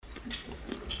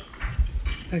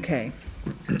Okay.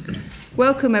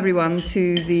 Welcome everyone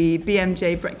to the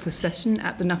BMJ breakfast session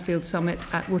at the Nuffield Summit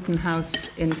at Wootton House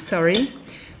in Surrey.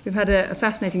 We've had a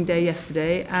fascinating day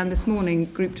yesterday, and this morning,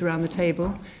 grouped around the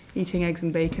table, eating eggs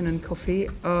and bacon and coffee,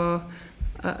 are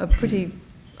a pretty,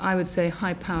 I would say,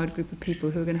 high-powered group of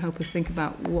people who are going to help us think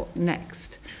about what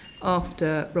next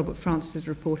after Robert Francis's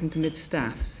report into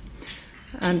mid-staffs.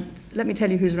 And let me tell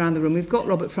you who's around the room. We've got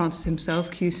Robert Francis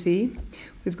himself, QC.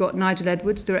 We've got Nigel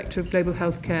Edwards, Director of Global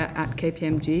Healthcare at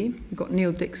KPMG. We've got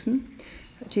Niall Dickson,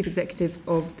 Chief Executive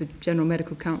of the General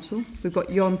Medical Council. We've got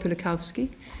Jan Filochowski,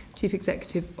 Chief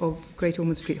Executive of Great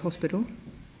Ormond Street Hospital.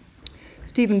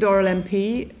 Stephen Dorrell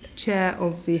MP, Chair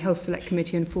of the Health Select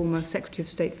Committee and former Secretary of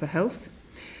State for Health.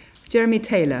 Jeremy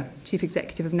Taylor, Chief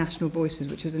Executive of National Voices,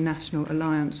 which is a national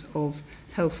alliance of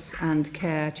health and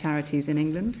care charities in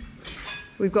England.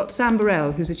 We've got Sam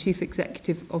Barrell, who's a Chief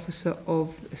Executive Officer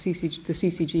of the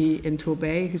CCG in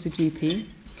Torbay, who's a GP.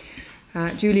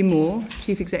 Julie Moore,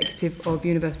 Chief Executive of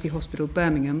University Hospitals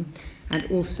Birmingham, and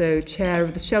also Chair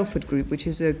of the HOC Group, which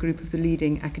is a group of the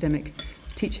leading academic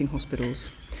teaching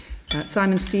hospitals.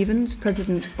 Simon Stevens,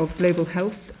 President of Global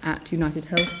Health at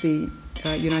UnitedHealth,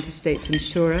 the United States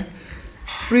insurer.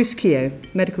 Bruce Keogh,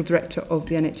 Medical Director of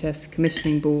the NHS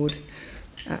Commissioning Board.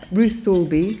 Ruth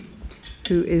Thorlby,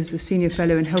 who is the Senior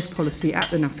Fellow in Health Policy at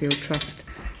the Nuffield Trust,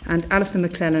 and Alastair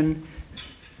McLellan,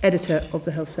 Editor of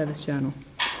the Health Service Journal.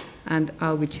 And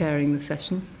I'll be chairing the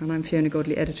session, and I'm Fiona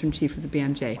Godley, Editor-in-Chief of the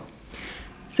BMJ.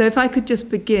 So if I could just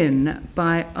begin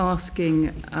by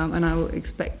asking, and I will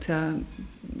expect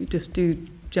just do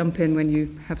jump in when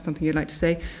you have something you'd like to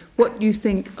say, what you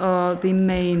think are the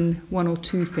main one or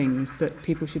two things that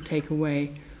people should take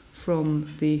away from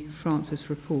the Francis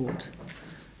report?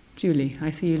 Julie, I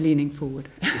see you leaning forward.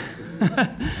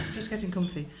 Just getting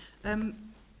comfy.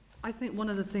 I think one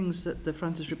of the things that the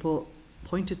Francis report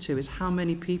pointed to is how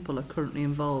many people are currently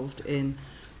involved in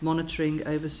monitoring,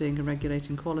 overseeing and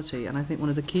regulating quality, and I think one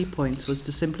of the key points was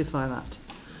to simplify that.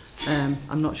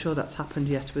 I'm not sure that's happened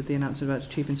yet with the announcement about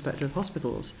the Chief Inspector of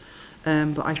Hospitals,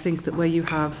 but I think that where you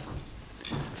have,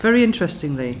 very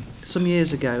interestingly, some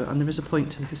years ago, and there is a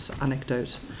point to this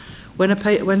anecdote,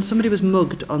 when somebody was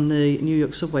mugged on the New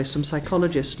York subway, some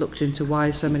psychologists looked into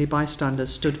why so many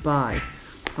bystanders stood by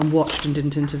and watched and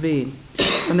didn't intervene.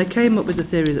 And they came up with the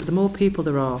theory that the more people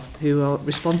there are who are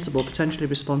responsible, potentially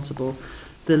responsible,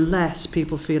 the less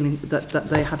people feeling that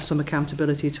they have some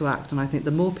accountability to act. And I think the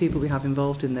more people we have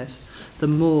involved in this, the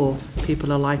more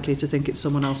people are likely to think it's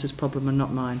someone else's problem and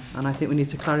not mine. And I think we need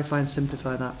to clarify and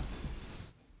simplify that.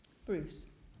 Bruce,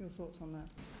 your thoughts on that?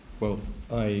 Well,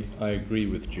 I agree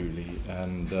with Julie,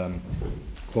 and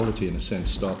quality in a sense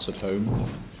starts at home.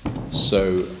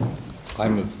 So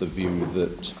I'm of the view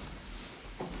that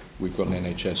we've got an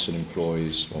NHS that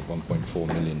employs 1.4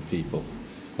 million people,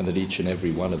 and that each and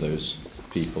every one of those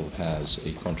people has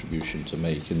a contribution to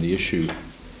make. And the issue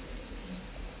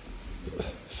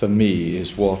for me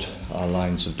is what our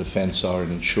lines of defence are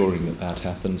in ensuring that that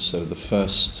happens. So the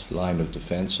first line of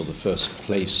defence, or the first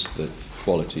place that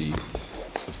quality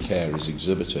of care is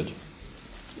exhibited,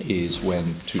 is when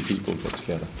two people get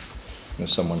together.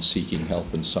 There's someone seeking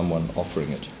help and someone offering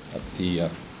it.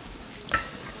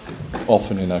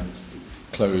 Often in a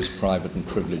closed, private and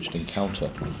privileged encounter.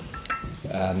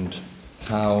 And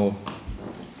how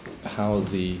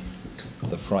the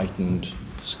frightened,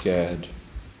 scared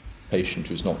patient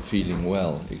who's not feeling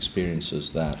well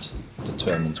experiences that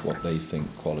determines what they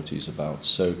think quality is about.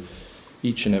 So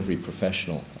each and every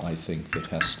professional, I think, that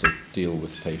has to deal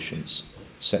with patients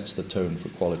sets the tone for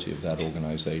quality of that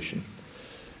organisation.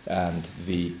 And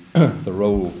the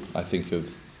role, I think,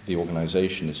 of the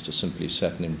organisation is to simply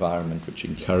set an environment which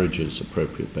encourages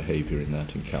appropriate behaviour in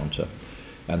that encounter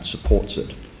and supports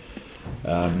it.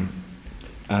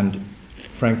 And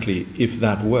frankly, if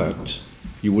that worked,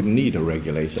 you wouldn't need a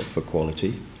regulator for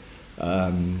quality.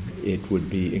 It would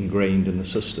be ingrained in the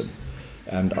system.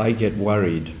 And I get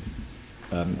worried,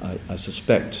 I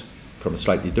suspect, from a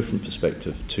slightly different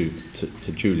perspective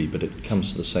to Julie, but it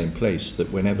comes to the same place,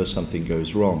 that whenever something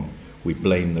goes wrong, we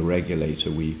blame the regulator.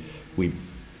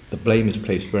 The blame is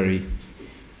placed very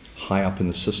high up in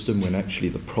the system when actually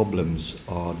the problems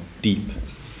are deep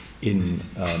in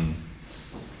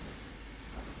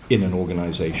an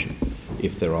organisation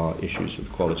if there are issues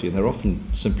with quality. And they're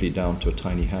often simply down to a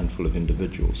tiny handful of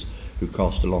individuals who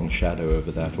cast a long shadow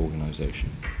over that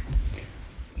organisation.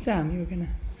 Sam, you were going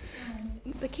to...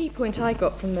 The key point I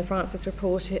got from the Francis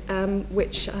report,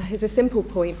 which is a simple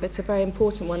point but a very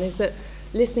important one, is that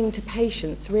listening to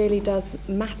patients really does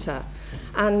matter.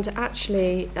 And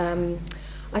actually,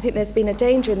 I think there's been a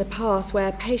danger in the past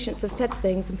where patients have said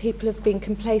things and people have been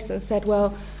complacent and said,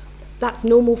 well, that's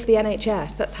normal for the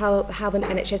NHS. That's how the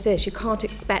NHS is. You can't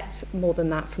expect more than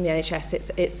that from the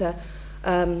NHS. It's a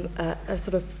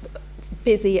sort of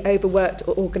busy, overworked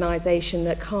organisation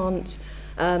that can't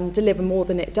deliver more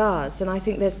than it does. And I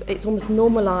think it's almost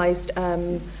normalised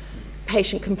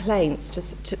patient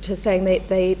complaints to saying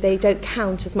they don't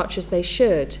count as much as they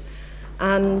should.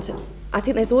 And I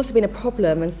think there's also been a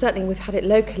problem, and certainly we've had it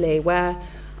locally, where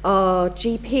our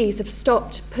GPs have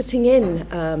stopped putting in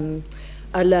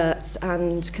alerts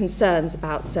and concerns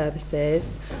about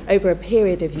services over a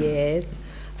period of years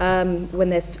when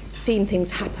they've seen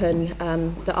things happen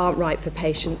that aren't right for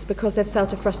patients, because they've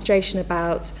felt a frustration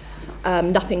about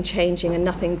nothing changing and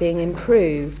nothing being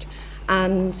improved.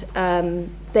 And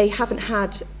they haven't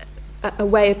had a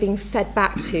way of being fed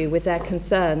back to with their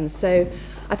concerns. So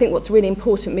I think what's really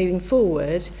important moving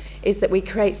forward is that we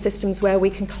create systems where we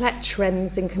can collect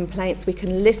trends in complaints, we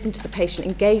can listen to the patient,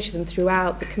 engage them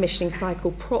throughout the commissioning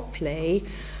cycle properly,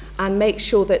 and make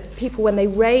sure that people, when they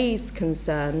raise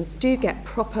concerns, do get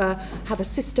have a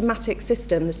systematic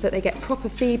system so that they get proper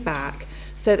feedback,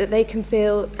 so that they can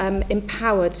feel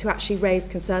empowered to actually raise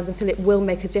concerns and feel it will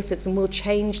make a difference and will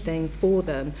change things for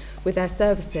them with their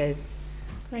services.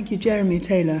 Thank you. Jeremy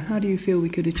Taylor, how do you feel we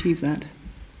could achieve that?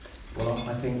 Well,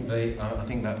 I think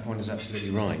that point is absolutely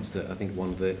right. That I think one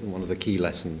of the key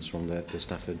lessons from the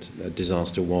Stafford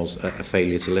disaster was a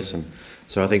failure to listen.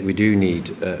 So I think we do need,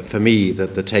 for me, the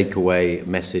takeaway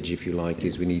message, if you like,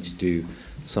 is we need to do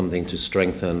something to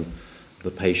strengthen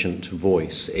the patient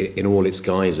voice in all its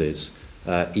guises.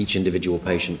 Each individual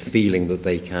patient feeling that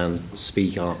they can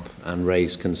speak up and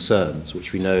raise concerns,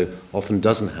 which we know often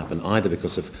doesn't happen either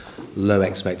because of low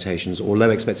expectations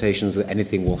that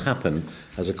anything will happen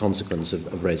as a consequence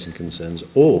of raising concerns,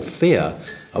 or fear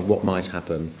of what might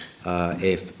happen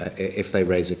if they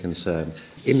raise a concern.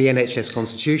 In the NHS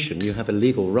Constitution, you have a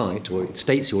legal right, or it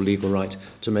states your legal right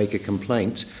to make a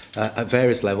complaint at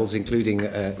various levels, including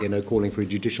calling for a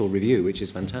judicial review, which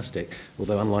is fantastic,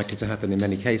 although unlikely to happen in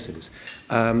many cases.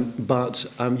 But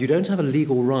you don't have a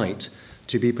legal right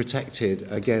to be protected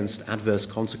against adverse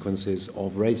consequences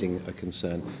of raising a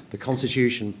concern. The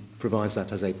Constitution provides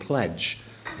that as a pledge,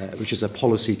 which is a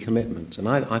policy commitment. And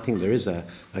I think there is a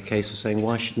case for saying,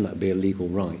 why shouldn't that be a legal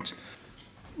right?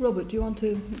 Robert, do you want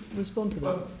to respond to that?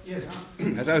 Well, yes.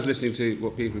 As I was listening to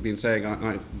what people have been saying,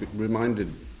 I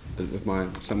reminded of my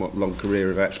somewhat long career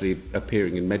of actually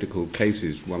appearing in medical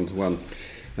cases one-to-one.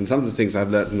 And some of the things I've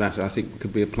learnt from that I think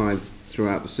could be applied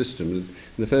throughout the system. And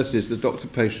the first is the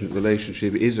doctor-patient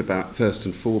relationship is about, first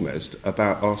and foremost,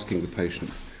 about asking the patient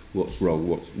what's wrong,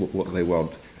 what they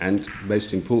want, and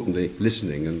most importantly,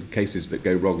 listening. And cases that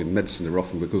go wrong in medicine are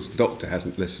often because the doctor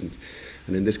hasn't listened.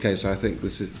 And in this case, I think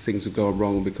things have gone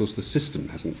wrong because the system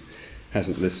hasn't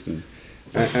listened.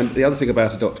 And the other thing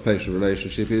about a doctor-patient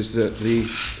relationship is that the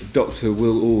doctor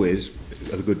will always,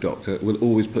 as a good doctor, will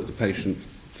always put the patient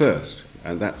first.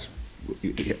 And that's,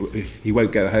 he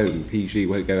won't go home, she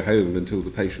won't go home until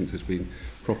the patient has been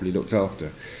properly looked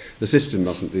after. The system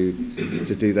mustn't do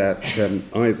that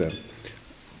either.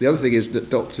 The other thing is that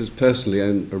doctors personally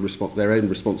own their own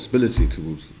responsibility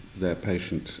towards their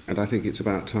patients, and I think it's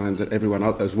about time that everyone,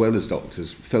 as well as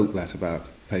doctors, felt that about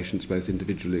patients, both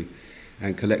individually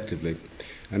and collectively.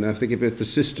 And I think if the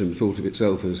system thought of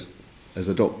itself as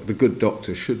the good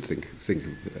doctor should think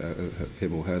of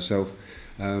him or herself,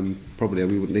 probably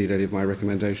we wouldn't need any of my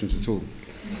recommendations at all.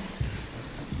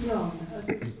 Jan, as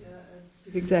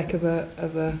Chief Exec of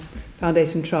a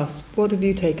foundation trust, what have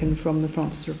you taken from the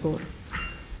Francis report?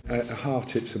 At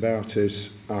heart, it's about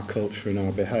is our culture and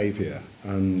our behaviour,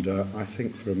 and I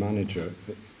think for a manager,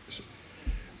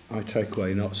 I take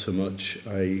away not so much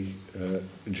a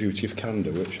duty of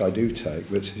candour, which I do take,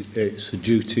 but it's a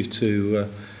duty to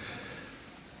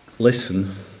listen,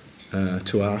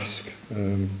 to ask,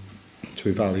 to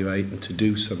evaluate and to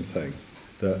do something.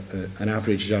 That an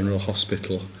average general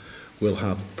hospital will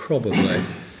have probably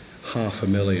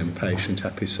 500,000 patient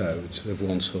episodes of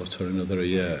one sort or another a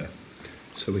year.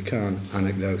 So we can't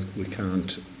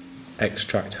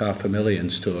extract 500,000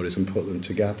 stories and put them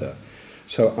together.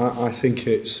 So I think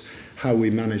it's how we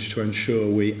manage to ensure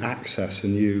we access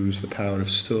and use the power of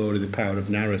story, the power of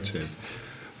narrative,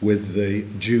 with the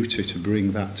duty to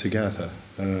bring that together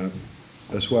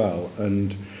as well.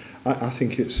 And I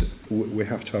think we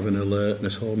have to have an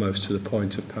alertness almost to the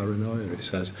point of paranoia. It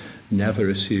says, never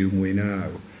assume we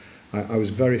know. I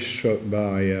was very struck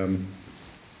by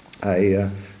a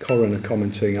coroner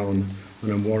commenting on an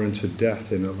unwarranted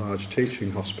death in a large teaching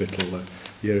hospital a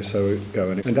year or so ago,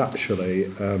 and actually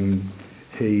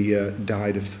he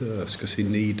died of thirst because he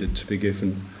needed to be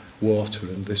given water,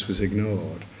 and this was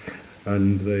ignored.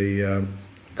 And the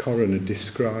coroner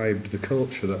described the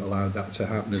culture that allowed that to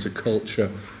happen as a culture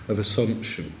of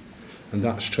assumption. And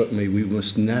that struck me. We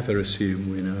must never assume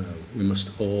we know. We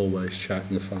must always check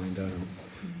and find out.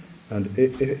 And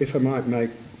if I might make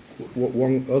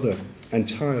one other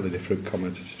entirely different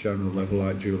comment at a general level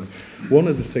like Julie, one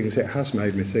of the things it has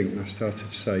made me think, and I started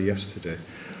to say yesterday,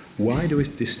 why do we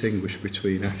distinguish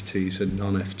between FTs and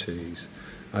non-FTs?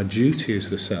 Our duty is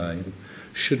the same.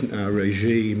 Shouldn't our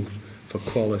regime for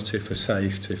quality, for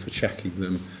safety, for checking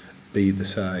them be the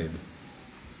same?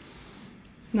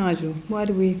 Nigel, why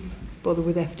do we bother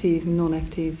with FTs and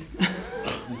non-FTs?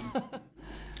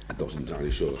 I wasn't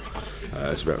entirely sure,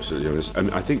 to be absolutely honest. I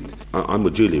mean, I think I'm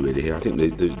with Julie really here. I think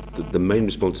the main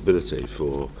responsibility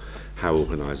for how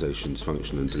organisations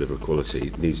function and deliver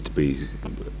quality needs to be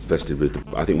vested with.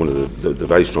 I think one of the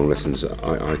very strong lessons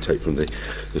I take from the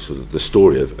sort of the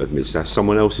story of mid-staff.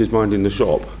 Someone else is minding the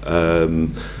shop.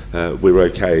 We're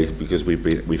okay because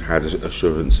we've had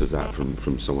assurance of that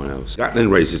from someone else. That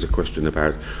then raises a question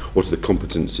about what are the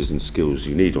competencies and skills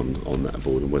you need on that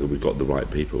board and whether we've got the right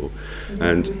people.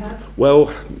 And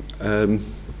well.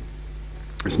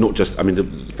 It's not just. I mean, the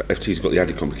FT's got the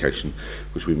added complication,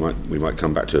 which we might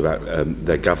come back to about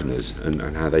their governors and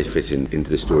how they fit into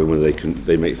this story. Whether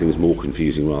they make things more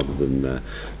confusing rather than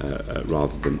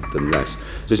less. So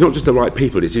it's not just the right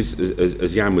people. It is,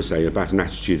 as Jan was saying, about an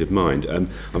attitude of mind. I'm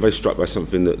very struck by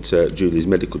something that Julie's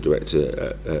medical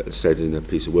director said in a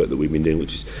piece of work that we've been doing,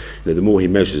 which is, the more he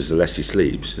measures, the less he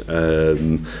sleeps,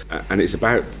 and it's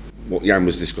about what Jan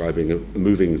was describing,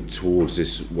 moving towards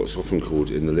this, what's often called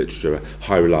in the literature, a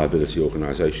high reliability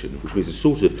organisation, which means a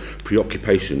sort of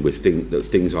preoccupation with that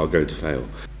things are going to fail.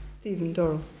 Stephen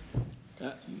Dorrell.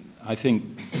 I think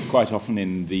quite often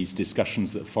in these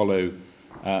discussions that follow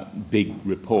big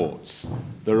reports,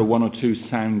 there are one or two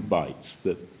sound bites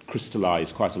that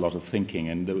crystallise quite a lot of thinking.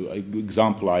 And the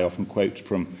example I often quote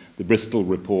from the Bristol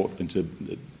report, into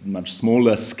a much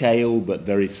smaller scale but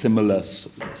very similar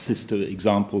sister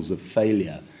examples of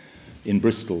failure in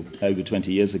Bristol over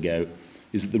 20 years ago,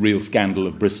 is that the real scandal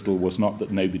of Bristol was not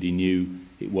that nobody knew,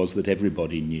 it was that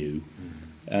everybody knew.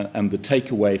 And the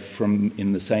takeaway from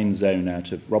in the same zone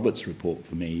out of Robert's report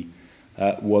for me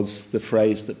was the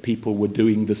phrase that people were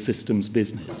doing the system's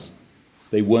business.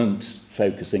 They weren't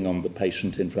focusing on the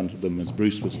patient in front of them, as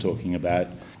Bruce was talking about.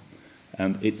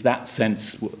 And it's that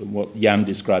sense, what Jan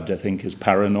described, I think, as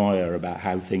paranoia about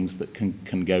how things that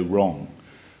can go wrong.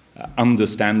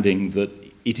 Understanding that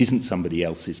it isn't somebody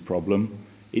else's problem,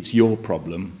 it's your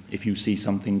problem if you see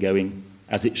something going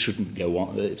as it shouldn't go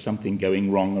on, if something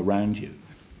going wrong around you.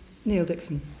 Neil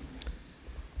Dickson.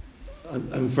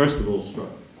 I'm first of all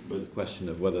struck by the question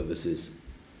of whether this is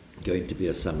going to be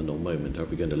a seminal moment. Are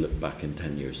we going to look back in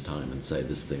 10 years' time and say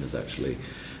this thing has actually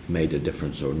made a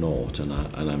difference or not? And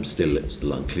I'm still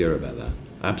unclear about that.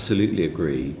 I absolutely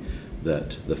agree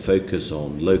that the focus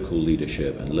on local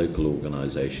leadership and local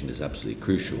organisation is absolutely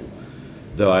crucial.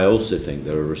 Though I also think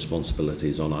there are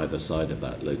responsibilities on either side of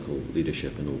that, local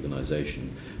leadership and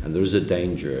organisation. And there is a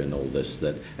danger in all this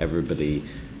that everybody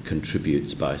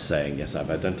contributes by saying, yes, I've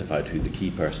identified who the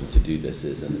key person to do this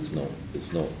is, and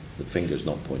it's not the finger's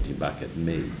not pointing back at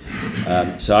me.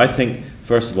 So I think,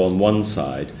 first of all, on one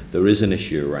side, there is an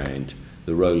issue around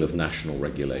the role of national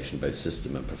regulation, both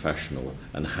system and professional,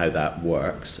 and how that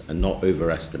works, and not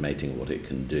overestimating what it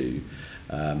can do.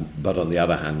 But on the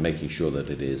other hand, making sure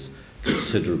that it is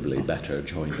considerably better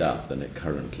joined up than it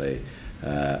currently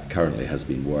has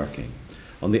been working.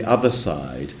 On the other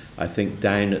side, I think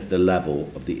down at the level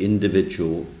of the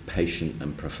individual, patient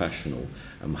and professional,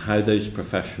 and how those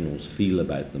professionals feel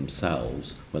about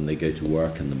themselves when they go to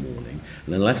work in the morning.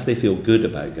 And unless they feel good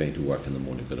about going to work in the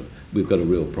morning, we've got a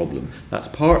real problem. That's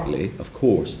partly, of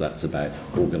course, that's about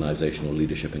organisational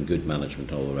leadership and good management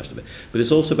and all the rest of it. But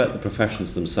it's also about the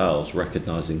professions themselves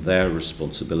recognising their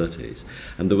responsibilities.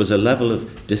 And there was a level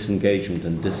of disengagement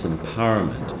and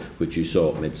disempowerment which you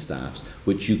saw at mid-staffs,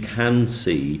 which you can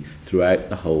see throughout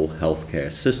the whole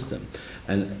healthcare system.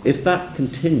 And if that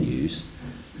continues,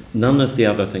 none of the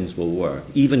other things will work.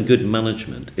 Even good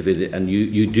management, and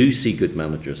you do see good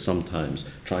managers sometimes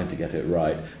trying to get it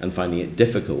right and finding it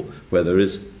difficult where there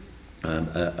is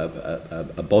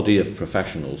a body of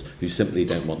professionals who simply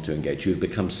don't want to engage, who have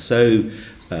become so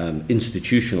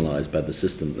institutionalised by the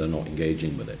system that they're not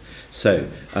engaging with it. So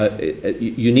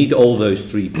you need all those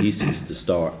three pieces to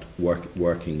start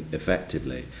working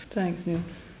effectively. Thanks, Neil.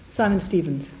 Simon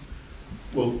Stevens.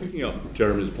 Well, picking up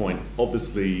Jeremy's point,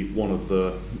 obviously one of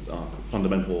the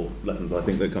fundamental lessons I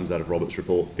think that comes out of Robert's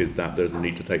report is that there's a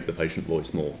need to take the patient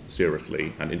voice more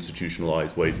seriously and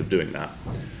institutionalise ways of doing that.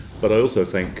 But I also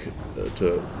think,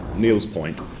 to Neil's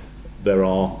point, there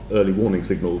are early warning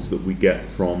signals that we get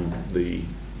from the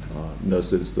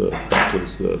nurses, the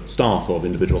doctors, the staff of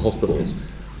individual hospitals.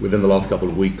 Within the last couple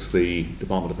of weeks, the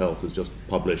Department of Health has just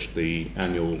published the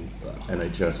annual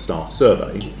NHS staff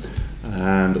survey,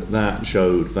 and that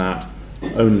showed that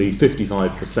only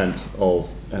 55%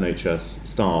 of NHS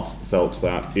staff felt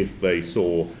that if they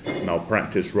saw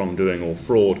malpractice, wrongdoing or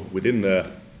fraud within their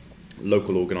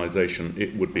local organisation,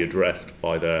 it would be addressed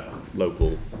by their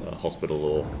local hospital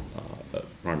or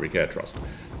primary care trust.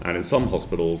 And in some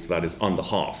hospitals, that is under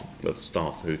half of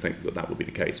staff who think that that would be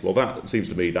the case. Well, that seems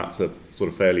to me that's a sort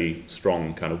of fairly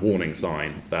strong kind of warning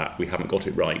sign that we haven't got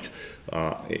it right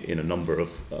in a number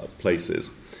of places.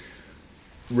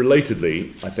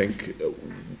 Relatedly, I think,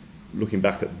 looking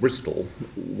back at Bristol,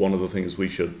 one of the things we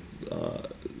should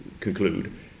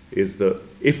conclude is that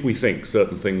if we think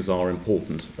certain things are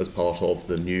important as part of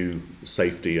the new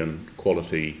safety and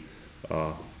quality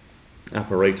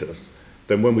apparatus,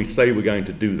 then when we say we're going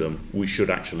to do them, we should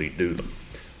actually do them.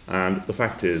 And the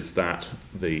fact is that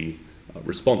the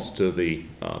response to the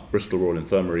Bristol Royal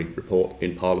Infirmary report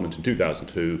in Parliament in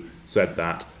 2002 said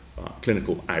that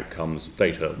clinical outcomes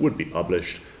data would be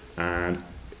published, and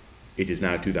it is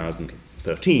now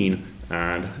 2013,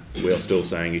 and we are still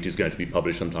saying it is going to be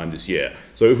published sometime this year.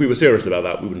 So if we were serious about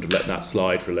that, we wouldn't have let that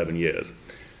slide for 11 years.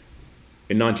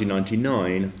 In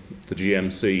 1999, the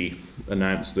GMC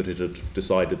announced that it had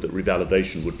decided that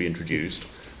revalidation would be introduced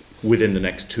within the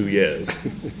next 2 years.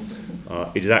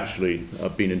 It has actually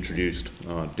been introduced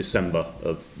December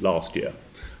of last year,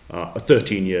 a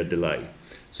 13-year delay.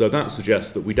 So that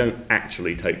suggests that we don't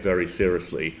actually take very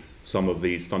seriously some of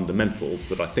these fundamentals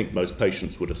that I think most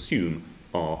patients would assume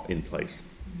are in place.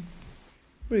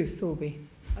 Ruth Thorlby.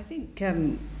 I think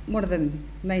one of the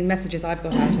main messages I've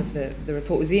got out of the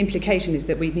report was the implication is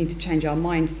that we need to change our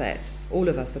mindset, all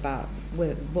of us, about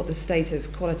what the state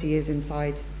of quality is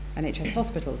inside NHS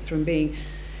hospitals, from being,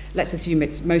 let's assume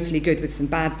it's mostly good with some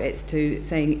bad bits, to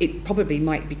saying it probably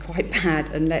might be quite bad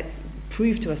and let's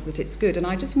prove to us that it's good. And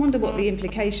I just wonder what the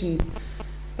implications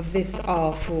of this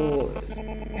are for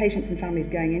patients and families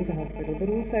going into hospital, but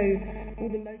also all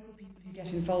the local people who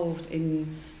get involved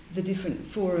in the different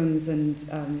forums and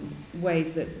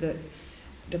ways that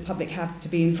the public have to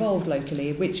be involved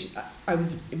locally, which I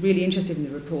was really interested in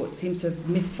the report. Seems to have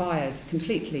misfired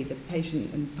completely. The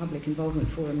patient and public involvement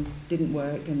forum didn't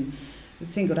work and was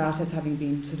singled out as having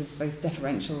been sort of both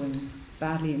deferential and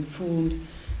badly informed.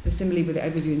 Similarly with the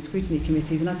overview and scrutiny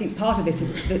committees, and I think part of this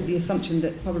is the assumption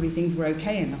that probably things were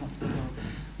okay in the hospital.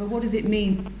 But what does it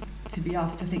mean to be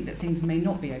asked to think that things may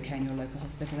not be okay in your local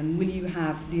hospital, and will you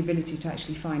have the ability to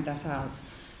actually find that out?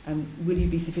 Will you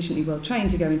be sufficiently well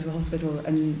trained to go into a hospital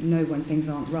and know when things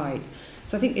aren't right?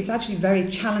 So I think it's actually very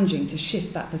challenging to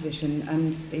shift that position,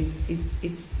 and it's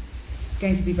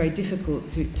going to be very difficult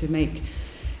to make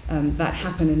that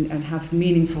happen and have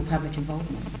meaningful public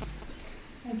involvement.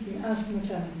 Thank you.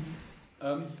 Alastair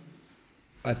McLellan.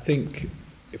 I think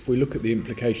if we look at the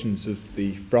implications of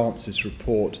the Francis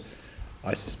report,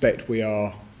 I suspect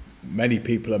many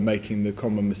people are making the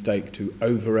common mistake to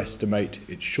overestimate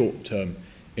its short-term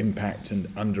impact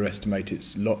and underestimate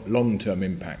its long-term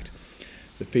impact.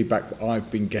 The feedback that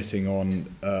I've been getting on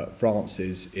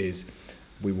Francis is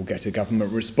we will get a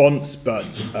government response,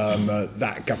 but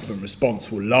that government response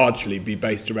will largely be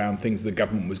based around things the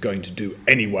government was going to do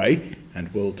anyway,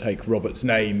 and will take Robert's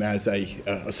name as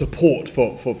a support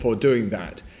for doing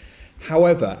that.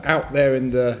 However, out there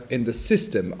in the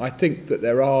system, I think that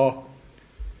there are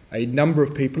a number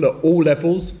of people at all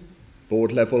levels,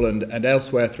 board level and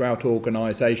elsewhere throughout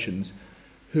organisations,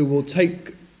 who will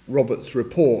take Robert's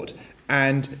report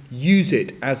and use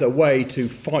it as a way to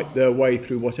fight their way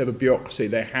through whatever bureaucracy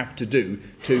they have to do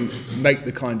to make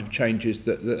the kind of changes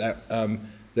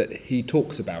that he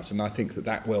talks about. And I think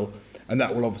that will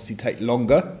obviously take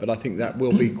longer, but I think that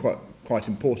will be quite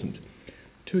important.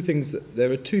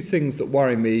 There are two things that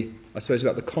worry me, I suppose,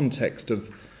 about the context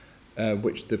of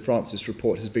which the Francis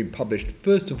report has been published.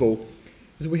 First of all,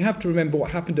 is we have to remember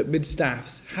what happened at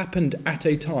mid-staffs happened at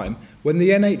a time when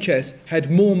the NHS had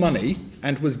more money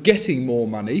and was getting more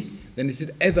money than it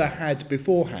had ever had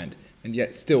beforehand, and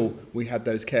yet still we had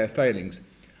those care failings.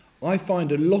 I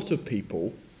find a lot of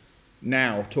people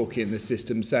now talking in the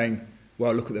system saying,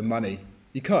 well, look at the money.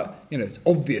 You can't, it's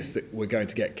obvious that we're going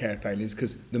to get care failings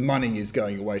because the money is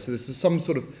going away. So there's some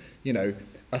sort of,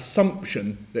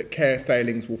 assumption that care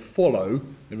failings will follow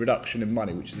the reduction in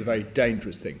money, which is a very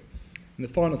dangerous thing. And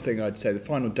the final thing I'd say, the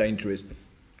final danger is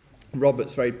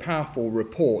Robert's very powerful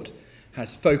report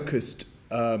has focused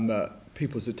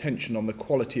people's attention on the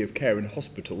quality of care in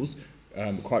hospitals,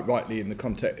 quite rightly in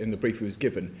the brief he was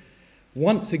given.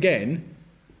 Once again,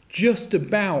 just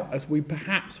about as we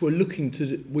perhaps we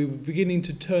were beginning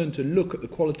to turn to look at the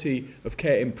quality of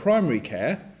care in primary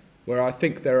care, where I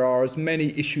think there are as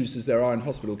many issues as there are in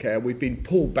hospital care, we've been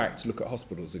pulled back to look at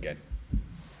hospitals again.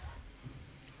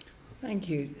 Thank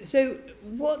you. So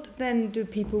what then do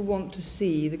people want to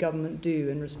see the government do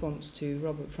in response to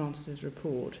Robert Francis's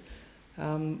report?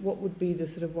 What would be the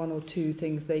sort of one or two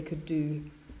things they could do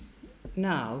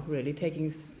now, really,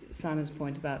 taking Simon's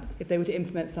point about if they were to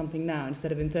implement something now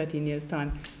instead of in 13 years'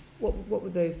 time, what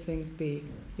would those things be?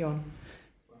 Jan?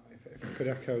 If I could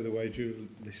echo the way Julie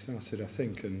started, I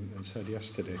think, and said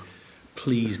yesterday,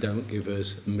 please don't give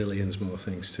us millions more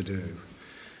things to do.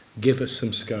 Give us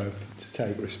some scope to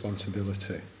take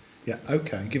responsibility. Yeah,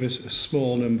 okay, give us a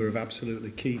small number of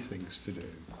absolutely key things to do.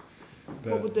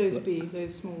 But what would those be,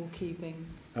 those small key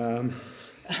things? I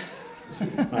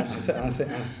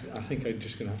think I'm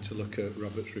just going to have to look at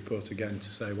Robert's report again to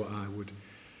say what I would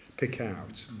pick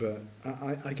out. But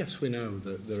I guess we know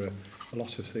that there are a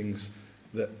lot of things,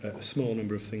 a small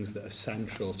number of things that are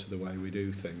central to the way we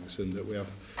do things, and that we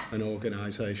have an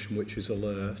organisation which is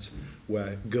alert,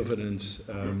 where governance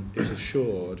is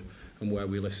assured, and where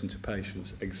we listen to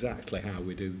patients exactly how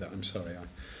we do that. I'm sorry.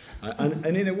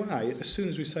 And in a way, as soon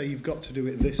as we say you've got to do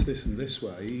it this and this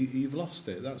way, you've lost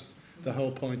it. That's the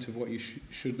whole point of what you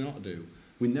should not do.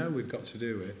 We know we've got to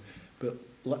do it, but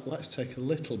let's take a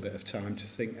little bit of time to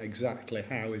think exactly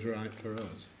how is right for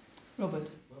us. Robert?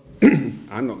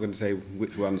 I'm not going to say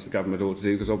which ones the government ought to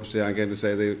do, because obviously I'm going to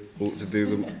say they ought to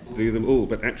do them all.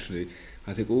 But actually,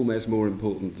 I think almost more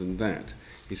important than that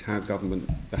is how government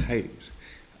behaves.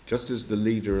 Just as the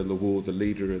leader in the ward, the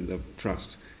leader in the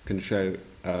trust can show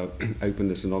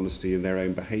openness and honesty in their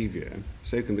own behaviour,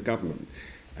 so can the government.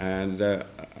 And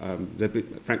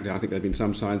frankly, I think there have been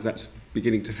some signs that's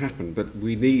beginning to happen. But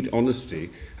we need honesty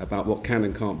about what can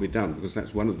and can't be done, because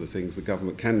that's one of the things the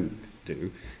government can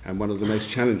do, and one of the most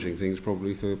challenging things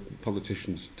probably for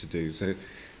politicians to do. So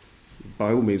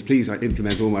by all means, please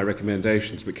implement all my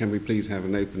recommendations, but can we please have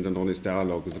an open and honest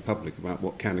dialogue with the public about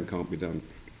what can and can't be done?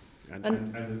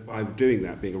 And by doing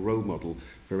that, being a role model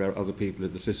for other people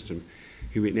in the system,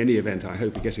 who in any event I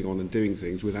hope are getting on and doing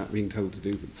things without being told to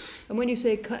do them. And when you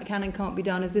say can and can't be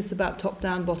done, is this about top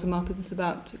down, bottom up? Is this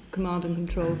about command and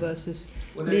control versus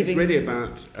leaving? It's really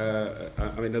about,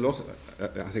 a lot,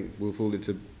 I think will fall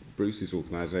into Bruce's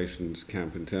organisation's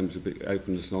camp in terms of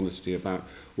openness and honesty about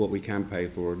what we can pay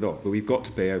for or not. But we've got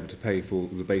to be able to pay for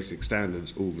the basic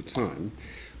standards all the time.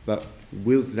 But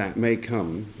with that may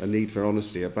come a need for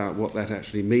honesty about what that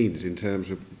actually means in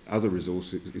terms of other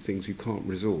resources, things you can't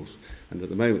resource. And at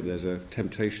the moment there's a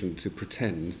temptation to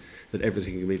pretend that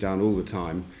everything can be done all the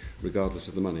time, regardless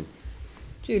of the money.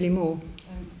 Julie Moore.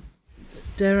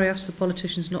 Dare I ask for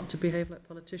politicians not to behave like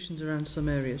politicians around some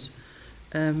areas?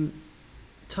 Time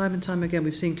and time again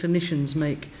we've seen clinicians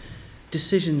make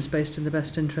decisions based in the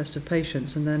best interest of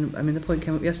patients, and then, the point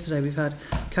came up yesterday, we've had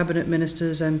cabinet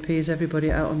ministers, MPs, everybody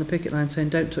out on the picket line saying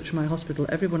don't touch my hospital,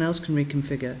 everyone else can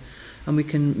reconfigure and we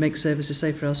can make services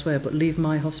safer elsewhere, but leave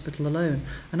my hospital alone.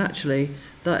 And actually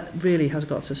that really has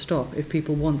got to stop if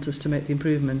people want us to make the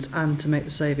improvements and to make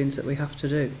the savings that we have to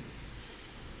do.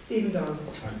 Stephen Dorrell.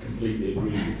 I completely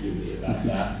agree with Julie about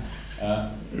that.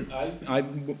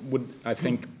 I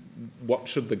think what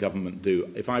should the government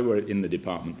do? If I were in the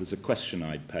department, there's a question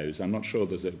I'd pose. I'm not sure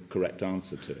there's a correct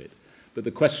answer to it. But the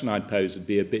question I'd pose would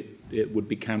be it would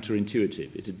be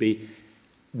counterintuitive. It would be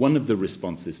one of the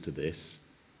responses to this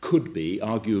could be,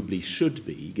 arguably should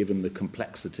be, given the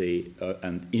complexity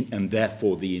and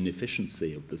therefore the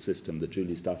inefficiency of the system that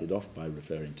Julie started off by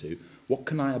referring to, what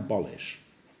can I abolish?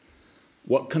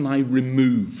 What can I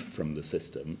remove from the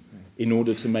system in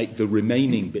order to make the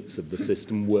remaining bits of the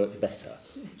system work better?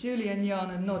 Julie and Jan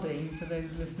are nodding for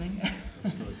those listening.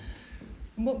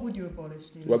 And what would you abolish,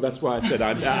 Julie? Well, that's why I said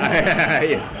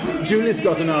yes. Julie's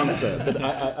got an answer, but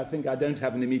I think I don't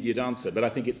have an immediate answer, but I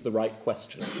think it's the right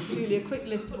question. Julie, a quick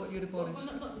list of what you'd abolish.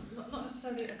 Not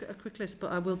necessarily a quick list,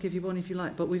 but I will give you one if you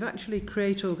like. But we've actually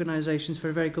created organisations for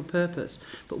a very good purpose.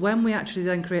 But when we actually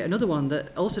then create another one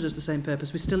that also does the same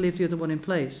purpose, we still leave the other one in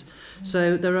place.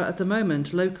 So there are, at the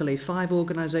moment, locally, 5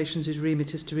 organisations whose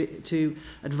remit is to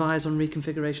advise on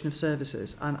reconfiguration of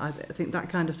services. And I think that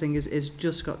kind of thing is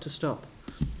just got to stop.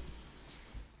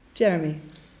 Jeremy.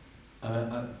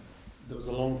 The there was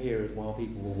a long period while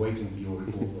people were waiting for your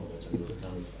report, Robert, and there was a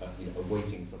kind of a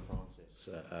waiting for Francis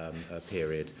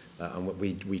period, and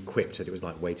we quipped that it was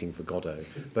like waiting for Godot.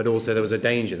 But also there was a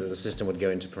danger that the system would go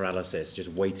into paralysis, just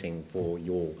waiting for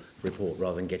your report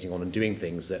rather than getting on and doing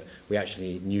things that we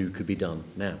actually knew could be done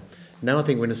Now I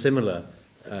think we're in a similar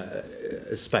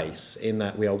space in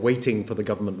that we are waiting for the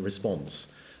government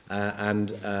response.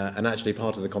 And actually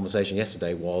part of the conversation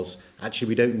yesterday was actually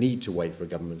we don't need to wait for a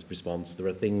government response. There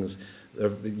are things,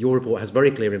 your report has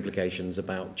very clear implications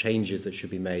about changes that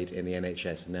should be made in the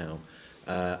NHS now.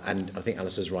 And I think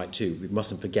Alastair's right too. We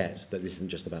mustn't forget that this isn't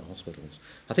just about hospitals.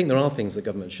 I think there are things that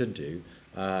government should do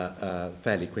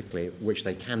fairly quickly, which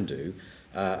they can do,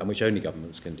 and which only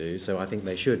governments can do. So I think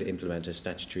they should implement a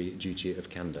statutory duty of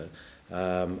candour,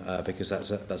 because that's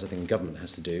a thing government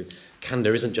has to do.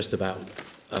 Candour isn't just about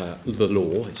the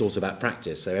law, it's also about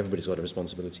practice, so everybody's got a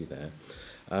responsibility there.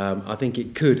 I think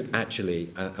it could actually,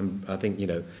 I think,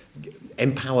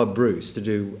 empower Bruce to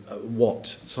do what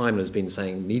Simon has been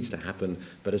saying needs to happen,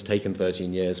 but has taken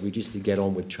 13 years. We just need to get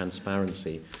on with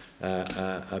transparency,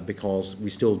 because we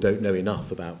still don't know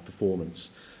enough about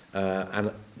performance.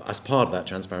 And as part of that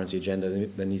transparency agenda,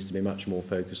 there needs to be much more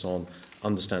focus on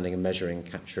understanding and measuring,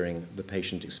 capturing the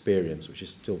patient experience, which is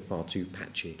still far too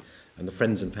patchy. And the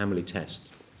friends and family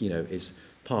test, is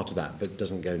part of that, but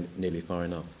doesn't go nearly far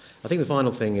enough. I think the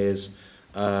final thing is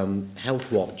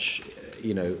Health Watch,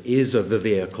 is the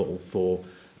vehicle for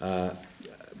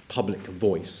public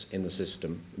voice in the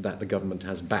system that the government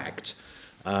has backed.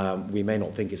 We may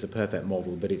not think it's a perfect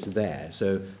model, but it's there.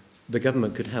 So the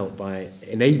government could help by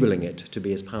enabling it to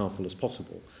be as powerful as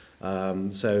possible.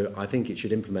 So I think it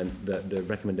should implement the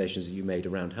recommendations that you made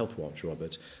around Health Watch,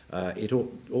 Robert. It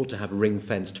ought to have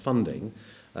ring-fenced funding,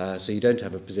 so you don't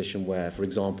have a position where, for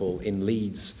example, in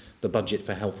Leeds, the budget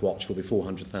for Health Watch will be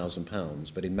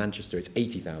 £400,000, but in Manchester it's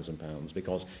 £80,000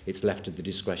 because it's left to the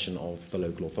discretion of the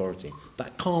local authority.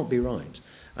 That can't be right.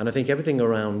 And I think everything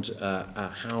around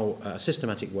how a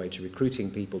systematic way to recruiting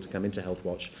people to come into Health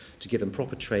Watch, to give them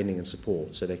proper training and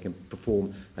support so they can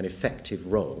perform an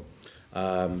effective role.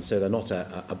 So they're not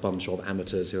a bunch of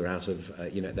amateurs who are out of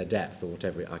their depth or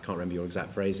whatever. I can't remember your exact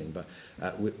phrasing, but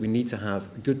we need to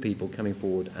have good people coming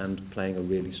forward and playing a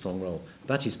really strong role.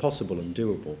 That is possible and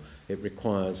doable. It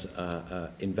requires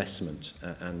investment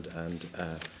and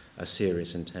a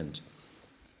serious intent.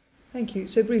 Thank you.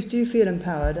 So, Bruce, do you feel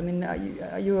empowered? I mean,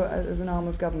 are you as an arm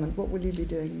of government, what will you be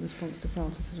doing in response to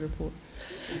Francis's report?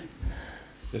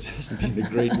 It hasn't been a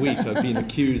great week. I've been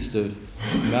accused of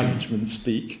management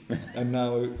speak and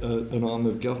now an arm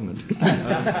of government.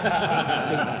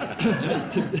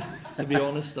 To be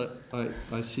honest,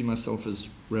 I see myself as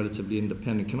relatively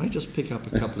independent. Can I just pick up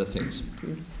a couple of things?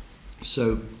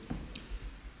 So,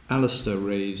 Alastair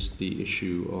raised the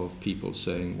issue of people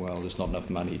saying, well, there's not enough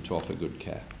money to offer good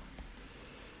care.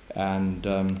 And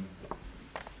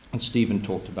Stephen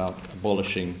talked about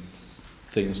abolishing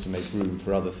things to make room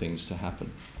for other things to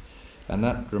happen. And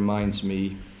that reminds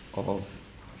me of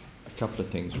a couple of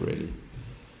things, really.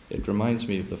 It reminds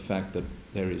me of the fact that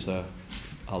there is a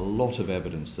lot of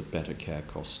evidence that better care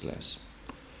costs less.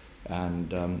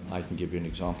 And I can give you an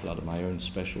example out of my own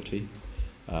specialty.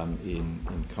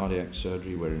 In cardiac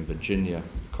surgery, where in Virginia,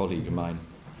 a colleague of mine,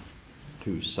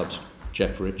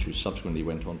 Jeff Rich, who subsequently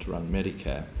went on to run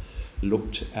Medicare,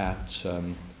 looked at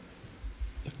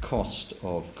the cost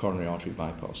of coronary artery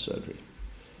bypass surgery,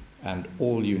 and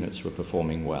all units were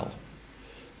performing well.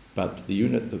 But the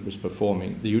units that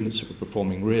were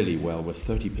performing really well were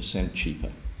 30% cheaper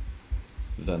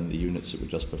than the units that were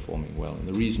just performing well. And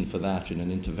the reason for that in an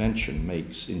intervention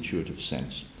makes intuitive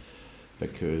sense,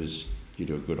 because you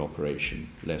do a good operation,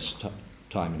 less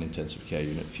time in intensive care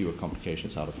unit, fewer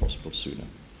complications out of hospital sooner.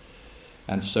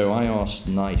 And so I asked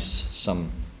NICE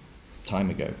some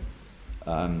time ago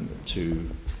to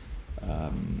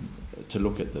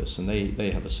look at this, and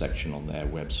they have a section on their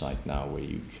website now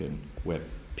where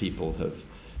people have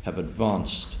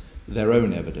advanced their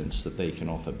own evidence that they can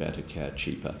offer better care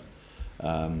cheaper,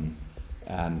 and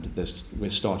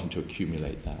we're starting to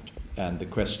accumulate that. And the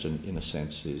question, in a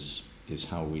sense, is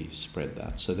how we spread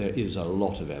that. So there is a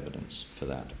lot of evidence for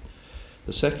that.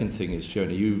 The second thing is,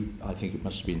 Fiona, I think it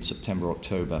must have been September,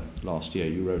 October last year,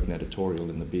 you wrote an editorial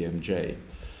in the BMJ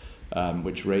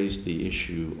which raised the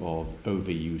issue of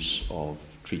overuse of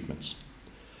treatments.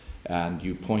 And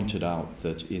you pointed out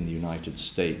that in the United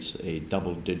States, a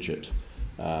double-digit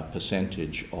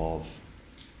percentage of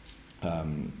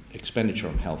expenditure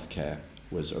on healthcare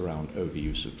was around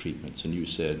overuse of treatments. And you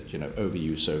said,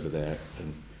 overuse over there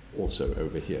and also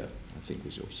over here, I think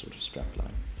was your sort of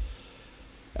strapline.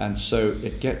 And so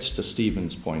it gets to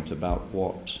Stephen's point about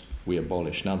what we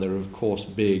abolish. Now, there are, of course,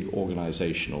 big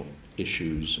organisational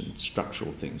issues and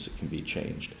structural things that can be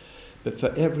changed. But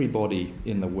for everybody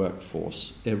in the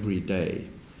workforce, every day,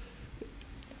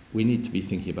 we need to be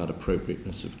thinking about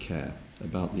appropriateness of care,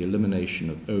 about the elimination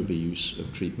of overuse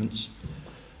of treatments,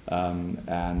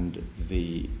 and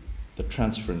the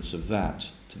transference of that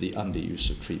to the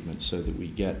underuse of treatment so that we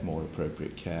get more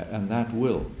appropriate care, and that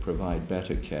will provide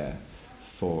better care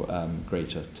for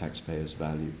greater taxpayers'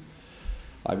 value.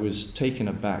 I was taken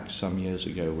aback some years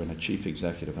ago when a chief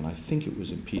executive, and I think it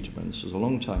was in Peterborough, this was a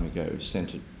long time ago, it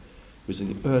was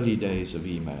in the early days of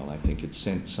email, I think it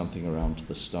sent something around to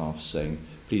the staff saying,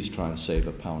 please try and save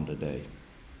 £1 a day.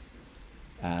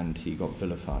 And he got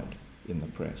vilified in the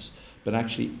press. But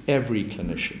actually every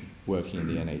clinician working in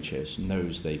the NHS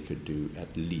knows they could do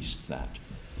at least that.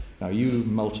 Now you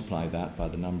multiply that by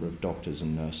the number of doctors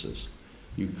and nurses.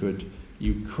 You could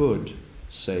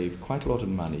save quite a lot of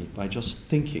money by just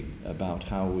thinking about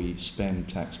how we spend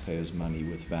taxpayers' money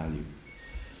with value.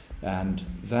 And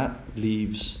that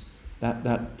leaves,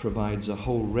 that provides a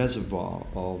whole reservoir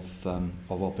of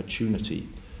opportunity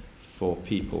for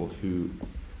people who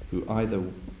either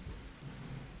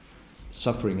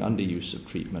suffering underuse of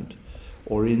treatment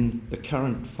or in the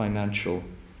current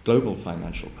global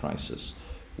financial crisis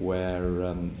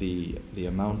where the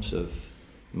amount of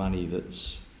money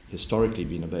that's historically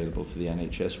been available for the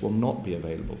NHS will not be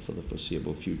available for the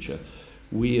foreseeable future.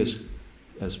 We as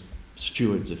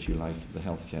stewards, if you like, of the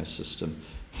healthcare system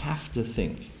have to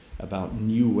think about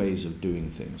new ways of doing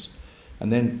things.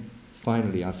 And then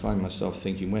finally I find myself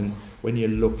thinking when you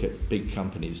look at big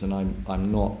companies, and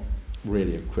I'm not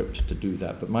really equipped to do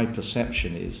that, but my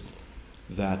perception is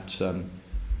that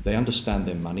they understand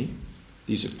their money.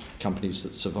 These are companies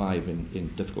that survive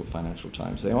in difficult financial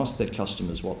times. They ask their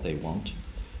customers what they want,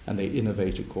 and they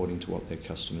innovate according to what their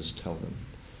customers tell them,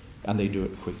 and they do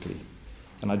it quickly.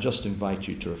 And I just invite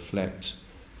you to reflect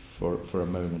for a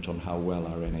moment on how well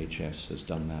our NHS has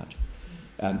done that.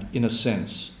 And in a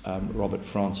sense, Robert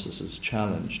Francis's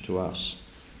challenge to us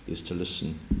is to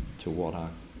listen to what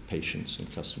our patients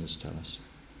and customers tell us.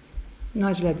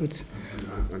 Nigel Edwards.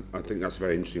 I think that's a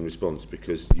very interesting response,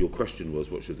 because your question was,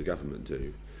 what should the government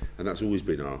do? And that's always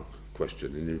been our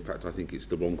question. And in fact, I think it's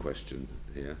the wrong question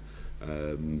here.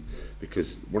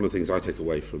 Because one of the things I take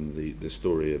away from the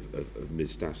story of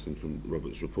Ms. Staffs and from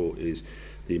Robert's report is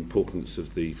the importance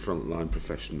of the frontline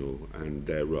professional and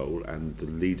their role, and the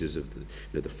leaders of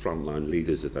the frontline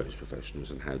leaders of those professionals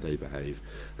and how they behave,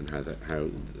 and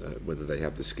whether they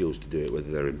have the skills to do it,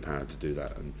 whether they're empowered to do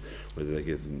that, and whether they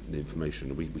give them the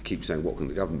information. We keep saying, what can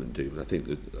the government do? But I think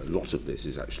that a lot of this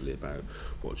is actually about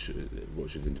what should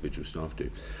individual staff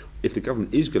do. If the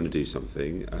government is going to do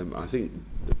something, I think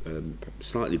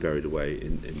slightly buried away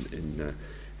in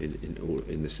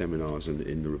the seminars and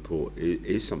in the report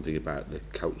is something about the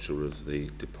culture of the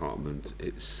department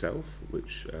itself,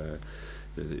 which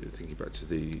thinking back to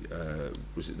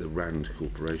was it the RAND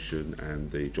Corporation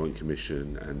and the Joint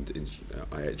Commission and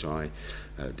IHI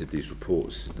did these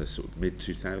reports in the sort of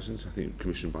mid-2000s, I think,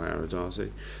 commissioned by Aradazi,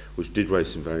 which did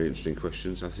raise some very interesting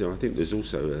questions. I think there's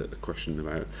also a question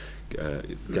about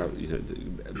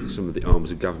some of the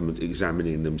arms of government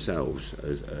examining themselves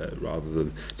rather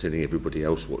than telling everybody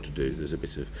else what to do. There's a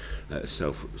bit of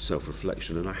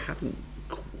self-reflection, and I haven't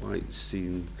quite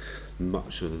seen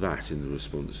much of that in the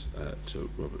response to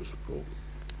Robert's report.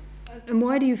 And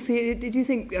why do you feel, did you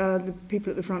think the people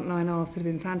at the front line are sort of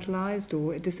infantilised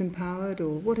or disempowered,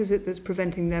 or what is it that's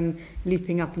preventing them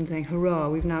leaping up and saying, hurrah,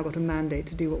 we've now got a mandate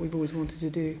to do what we've always wanted to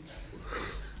do?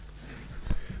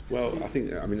 Well, I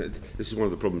mean, this is one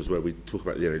of the problems where we talk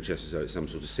about the NHS as though it's some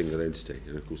sort of single entity,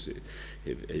 and of course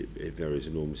it varies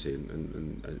enormously,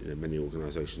 and many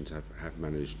organisations have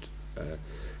managed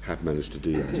to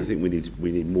do that. So I think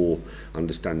we need more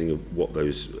understanding of what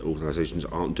those organisations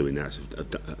aren't doing that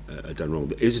have done wrong.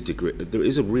 There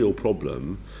is a real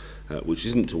problem, which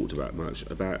isn't talked about much,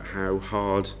 about how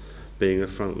hard being a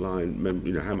frontline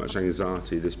member, how much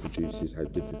anxiety this produces, how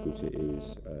difficult it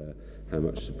is, how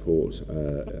much support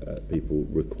people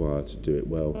require to do it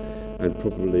well, and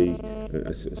probably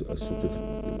the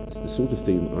sort of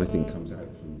theme I think comes out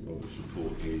from Robert's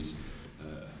report is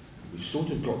we've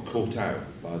sort of got caught out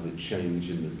by the change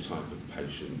in the type of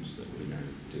patients that we now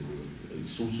deal with.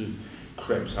 It's sort of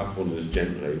crept up on us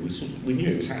gently. We knew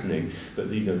it was happening, but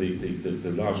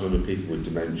the large number of people with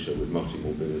dementia, with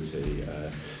multi-morbidity,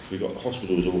 we've got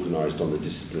hospitals organised on the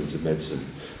disciplines of medicine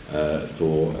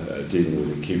for dealing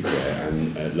with acute care,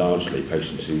 and largely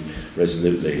patients who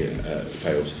resolutely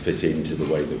fail to fit into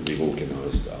the way that we've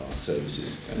organised our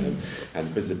services. And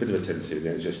there's a bit of a tendency in the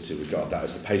NHS to regard that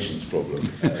as the patient's problem.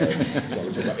 So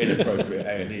we're talking about inappropriate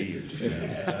A&E. So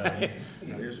it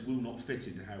just will not fit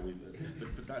into how we...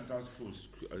 But that does cause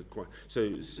quite... So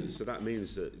that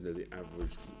means that the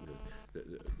average...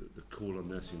 The call on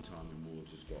nursing time in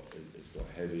wards has got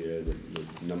heavier. The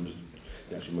numbers,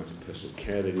 the actual amount of personal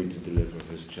care they need to deliver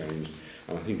has changed,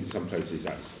 and I think in some places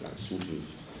that's sort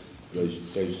of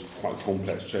those quite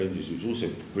complex changes, which also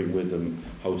bring with them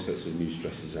whole sets of new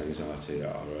stresses, anxiety,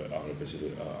 are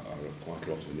quite a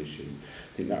lot of an issue.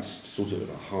 I think that's sort of at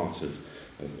the heart of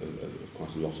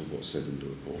quite a lot of what's said in the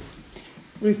report.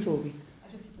 Ruth Thorlby.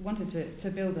 I just wanted to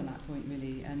build on that point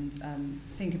really, and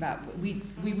think about, we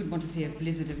would want to see a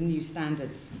blizzard of new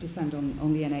standards descend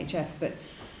on the NHS, but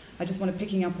I just want to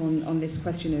picking up on this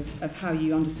question of how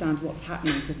you understand what's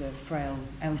happening to the frail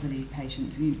elderly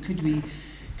patient. I mean,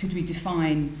 could we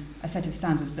define a set of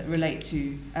standards that relate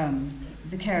to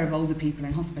the care of older people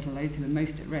in hospital, those who are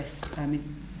most at risk?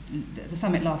 The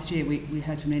summit last year, we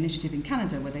heard from an initiative in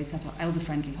Canada where they set up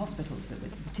elder-friendly hospitals that were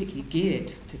particularly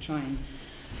geared to try and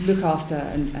look after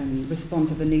and respond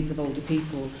to the needs of older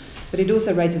people. But it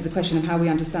also raises the question of how we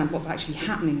understand what's actually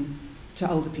happening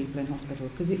to older people in hospital,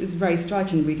 because it was very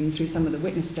striking reading through some of the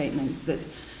witness statements that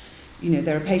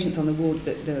there are patients on the ward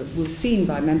that were seen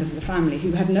by members of the family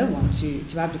who had no one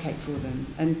to advocate for them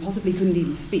and possibly couldn't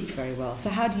even speak very well. So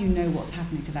how do you know what's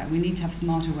happening to that? We need to have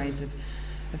smarter ways of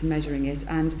measuring it.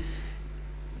 And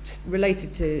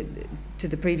related to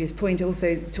the previous point,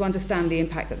 also to understand the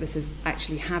impact that this is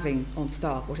actually having on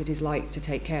staff, what it is like to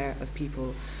take care of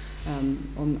people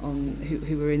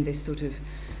who are in this sort of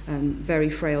very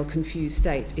frail, confused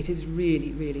state. It is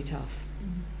really, really tough.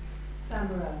 Sam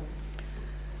Barrell.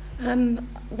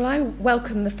 Well, I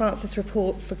welcome the Francis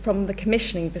report from the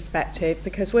commissioning perspective,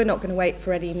 because we're not going to wait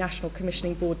for any National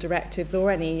Commissioning Board directives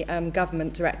or any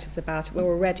government directives about it. We're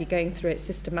already going through it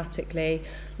systematically,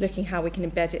 looking how we can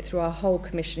embed it through our whole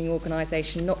commissioning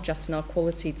organisation, not just in our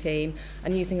quality team,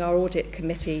 and using our audit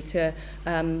committee to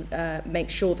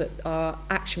make sure that our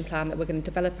action plan that we're going to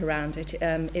develop around it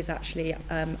is actually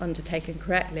undertaken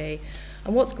correctly.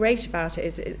 And what's great about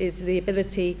it is the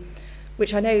ability,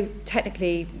 which I know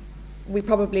technically we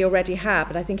probably already have,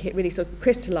 but I think it really sort of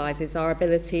crystallises our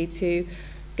ability to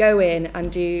go in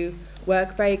and do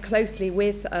work very closely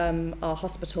with our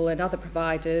hospital and other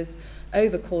providers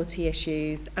over quality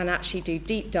issues, and actually do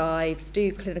deep dives,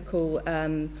 do clinical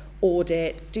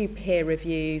audits, do peer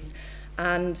reviews,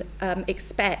 and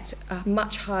expect a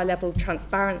much higher level of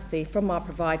transparency from our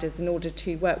providers in order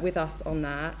to work with us on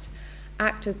that,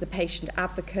 act as the patient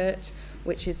advocate,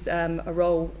 which is a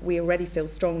role we already feel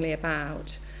strongly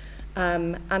about.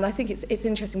 And I think it's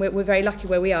interesting. We're very lucky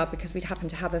where we are, because we happen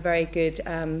to have a very good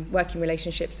working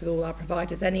relationships with all our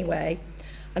providers anyway.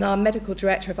 And our medical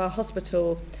director of our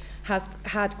hospital has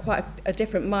had quite a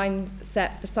different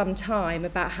mindset for some time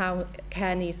about how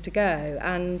care needs to go,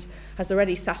 and has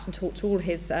already sat and talked to all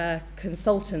his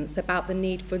consultants about the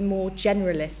need for more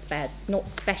generalist beds, not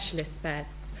specialist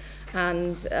beds,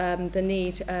 and the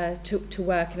need to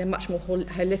work in a much more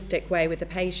holistic way with the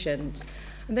patient.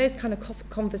 And those kind of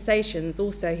conversations,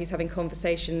 also he's having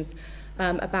conversations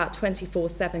about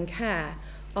 24/7 care,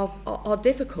 are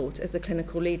difficult as a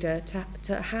clinical leader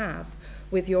to have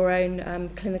with your own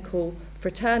clinical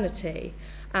fraternity.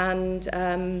 And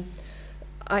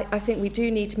I think we do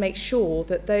need to make sure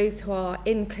that those who are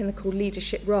in clinical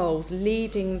leadership roles,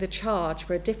 leading the charge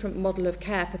for a different model of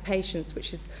care for patients,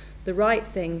 which is the right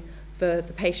thing for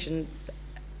the patients,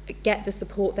 get the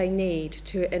support they need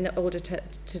in order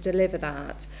to deliver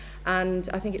that. And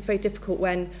I think it's very difficult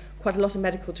when quite a lot of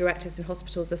medical directors in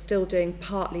hospitals are still doing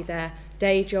partly their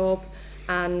day job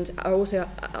and are also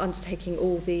undertaking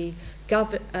all the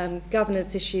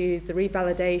governance issues, the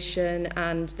revalidation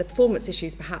and the performance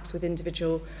issues perhaps with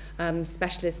individual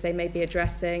specialists they may be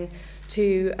addressing,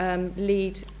 to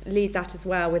lead that as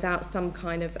well without some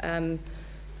kind of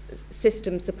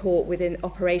system support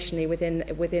operationally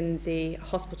within the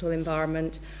hospital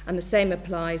environment. And the same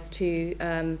applies to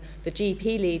the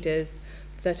GP leaders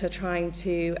that are trying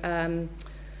to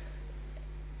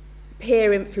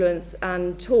peer influence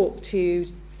and talk to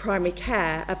primary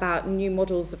care about new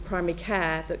models of primary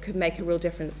care that could make a real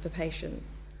difference for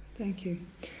patients. Thank you.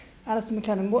 Alastair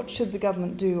McLellan, what should the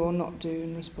government do or not do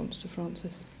in response to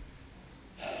Francis?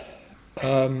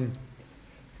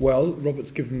 Well,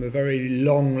 Robert's given them a very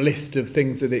long list of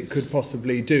things that it could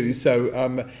possibly do,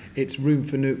 so its room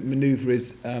for manoeuvre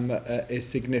is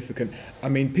significant. I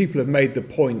mean, people have made the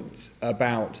point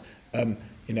about,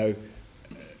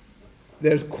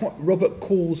 Robert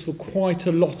calls for quite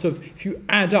a lot of, if you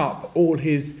add up all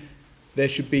his, there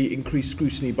should be increased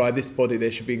scrutiny by this body,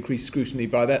 there should be increased scrutiny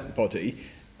by that body,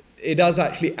 it does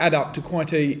actually add up to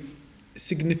quite a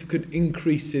significant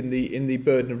increase in the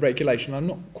burden of regulation. I'm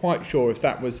not quite sure if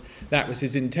that was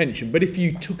his intention, but if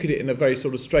you took it in a very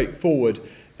sort of straightforward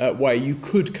way, you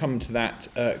could come to that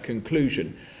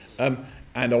conclusion. And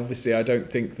obviously, I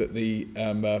don't think that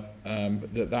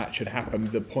that should happen.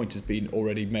 The point has been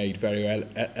already made very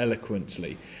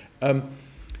eloquently.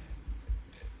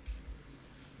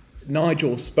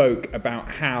 Nigel spoke about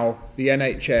how the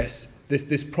NHS,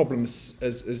 this problem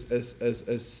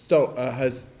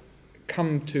has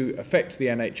come to affect the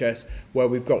NHS, where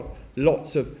we've got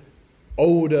lots of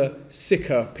older,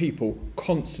 sicker people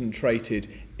concentrated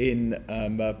in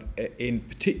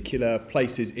particular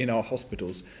places in our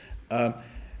hospitals.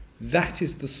 That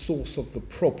is the source of the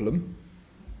problem.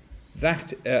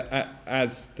 That,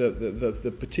 as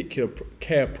the particular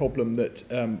care problem that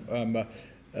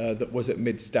was at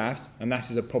mid-staffs, and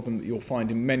that is a problem that you'll find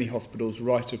in many hospitals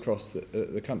right across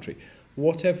the country.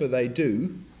 Whatever they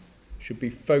do should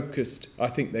be focused, I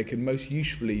think they can most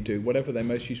usefully do, whatever they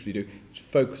most usefully do, is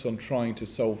focus on trying to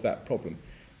solve that problem.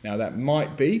 Now, that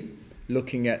might be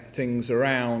looking at things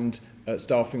around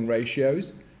staffing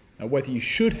ratios. Now, whether you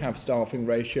should have staffing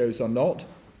ratios or not,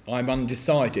 I'm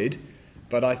undecided,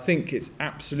 but I think it's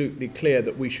absolutely clear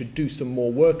that we should do some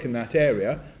more work in that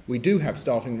area. We do have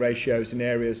staffing ratios in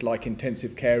areas like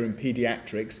intensive care and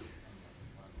paediatrics.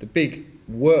 The big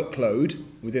workload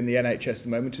within the NHS at the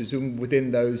moment is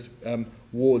within those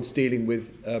wards dealing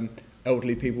with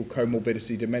elderly people,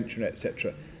 comorbidity, dementia,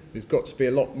 etc. There's got to be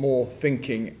a lot more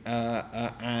thinking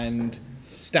and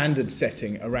standard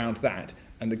setting around that,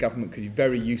 and the government could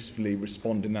very usefully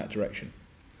respond in that direction.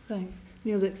 Thanks.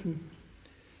 Niall Dickson.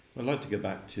 I'd like to go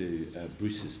back to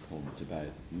Bruce's point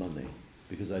about money,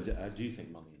 because I do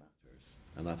think money matters,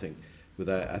 and I think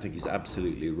he's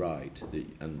absolutely right,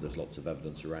 and there's lots of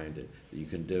evidence around it, that you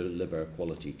can deliver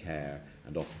quality care,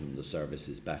 and often the service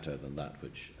is better than that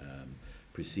which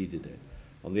preceded it.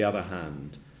 On the other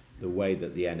hand, the way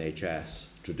that the NHS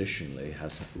traditionally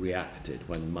has reacted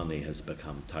when money has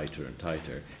become tighter and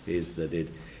tighter is that it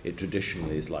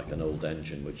traditionally is like an old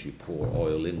engine which you pour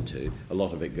oil into. A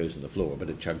lot of it goes on the floor,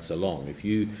 but it chugs along. If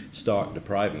you start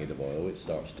depriving it of oil, it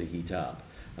starts to heat up.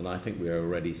 And I think we are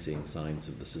already seeing signs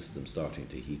of the system starting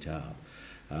to heat up.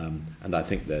 And I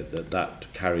think that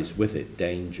carries with it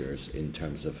dangers in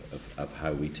terms of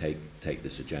how we take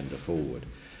this agenda forward.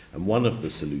 And one of the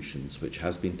solutions, which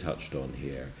has been touched on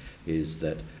here, is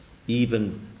that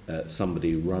even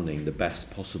somebody running the best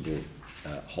possible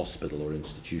hospital or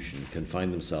institution can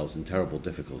find themselves in terrible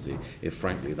difficulty if,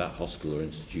 frankly, that hospital or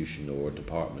institution or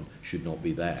department should not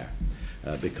be there.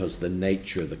 Because the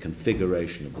nature, the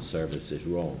configuration of the service is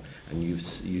wrong. And you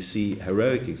see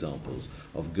heroic examples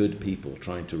of good people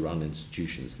trying to run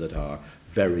institutions that are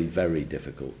very, very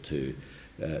difficult to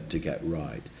get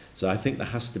right. So I think there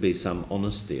has to be some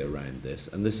honesty around this.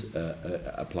 And this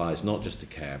applies not just to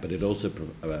care, but it also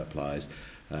applies,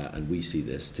 and we see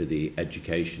this, to the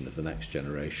education of the next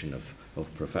generation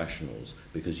of professionals,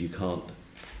 because you can't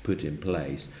put in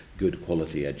place good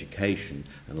quality education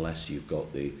unless you've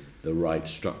got the right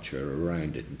structure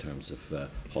around it in terms of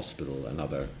hospital and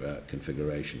other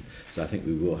configuration. So I think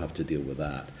we will have to deal with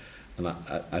that. And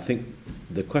I think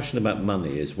the question about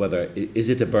money is whether, is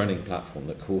it a burning platform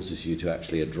that causes you to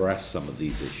actually address some of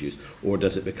these issues, or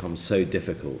does it become so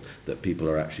difficult that people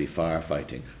are actually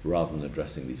firefighting rather than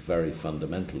addressing these very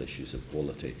fundamental issues of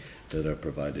quality that are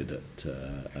provided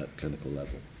at clinical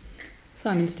level?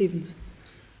 Simon Stevens.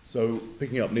 So,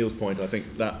 picking up Neil's point, I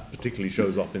think that particularly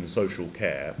shows up in social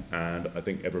care, and I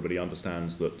think everybody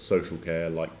understands that social care,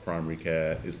 like primary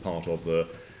care, is part of the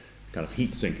kind of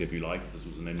heat sink, if you like. This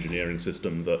was an engineering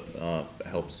system that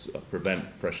helps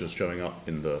prevent pressures showing up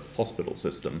in the hospital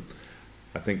system.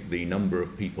 I think the number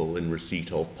of people in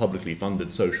receipt of publicly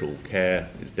funded social care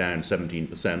is down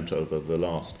 17% over the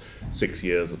last 6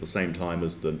 years, at the same time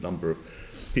as the number of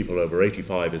people over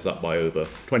 85 is up by over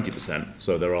 20%.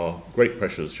 So there are great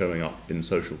pressures showing up in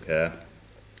social care,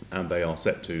 and they are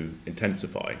set to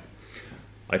intensify.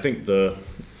 I think the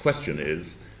question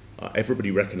is, everybody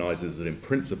recognises that in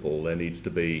principle there needs to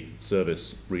be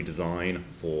service redesign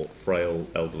for frail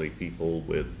elderly people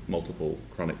with multiple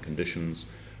chronic conditions,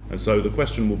 And so the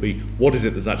question will be, what is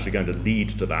it that's actually going to lead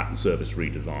to that service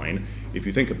redesign? If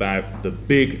you think about the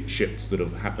big shifts that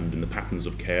have happened in the patterns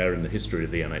of care in the history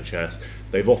of the NHS,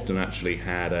 they've often actually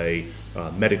had a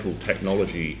medical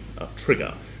technology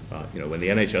trigger. When the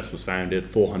NHS was founded,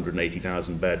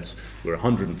 480,000 beds, were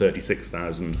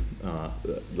 136,000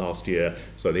 last year.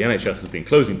 So the NHS has been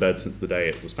closing beds since the day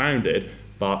it was founded,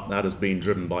 but that has been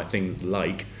driven by things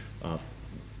like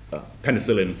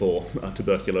penicillin for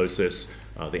tuberculosis,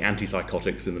 the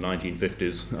antipsychotics in the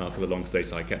 1950s for the long-stay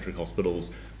psychiatric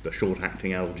hospitals, the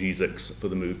short-acting analgesics for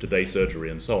the move to day surgery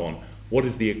and so on. What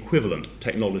is the equivalent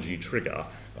technology trigger,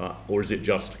 or is it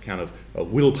just kind of a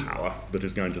willpower that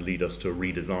is going to lead us to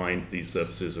redesign these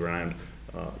services around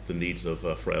the needs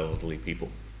of frail elderly people?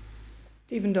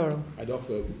 Stephen Dorrell. I'd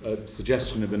offer a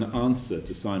suggestion of an answer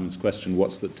to Simon's question,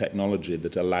 what's the technology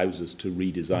that allows us to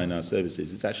redesign our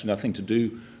services? It's actually nothing to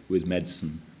do with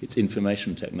medicine. It's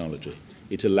information technology.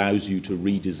 It allows you to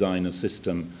redesign a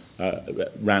system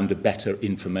around a better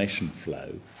information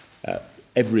flow.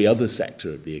 Every other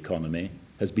sector of the economy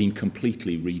has been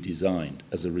completely redesigned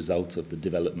as a result of the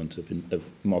development of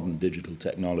modern digital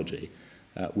technology.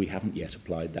 We haven't yet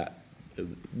applied that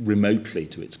remotely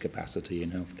to its capacity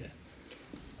in healthcare.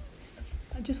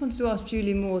 I just wanted to ask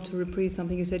Julie Moore to reprise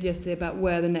something you said yesterday about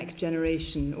where the next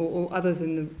generation, or others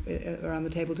around the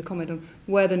table to comment on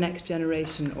where the next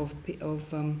generation of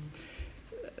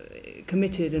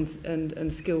committed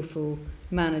and skillful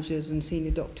managers and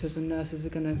senior doctors and nurses are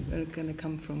going to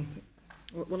come from.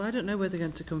 Well, I don't know where they're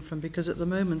going to come from, because at the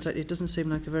moment it doesn't seem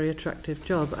like a very attractive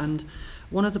job. And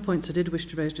one of the points I did wish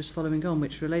to raise, just following on,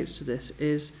 which relates to this,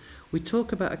 is we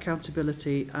talk about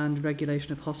accountability and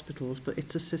regulation of hospitals, but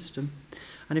it's a system.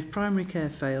 And if primary care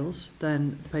fails,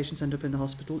 then the patients end up in the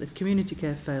hospital. If community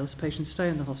care fails, patients stay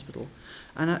in the hospital.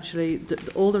 And actually,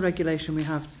 all the regulation we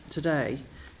have today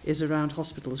is around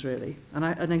hospitals, really. And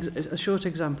a short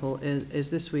example is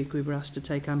this week we were asked to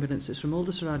take ambulances from all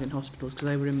the surrounding hospitals because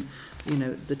they were in,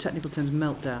 the technical terms,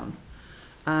 meltdown,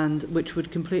 and which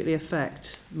would completely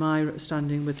affect my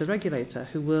standing with the regulator,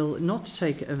 who will not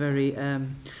take a very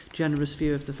generous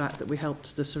view of the fact that we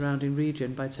helped the surrounding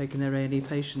region by taking their A&E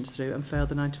patients through and failed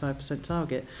the 95%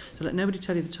 target. So let nobody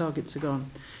tell you the targets are gone.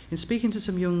 In speaking to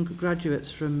some young graduates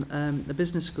from the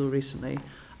business school recently,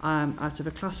 out of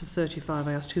a class of 35,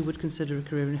 I asked who would consider a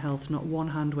career in health. Not one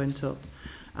hand went up.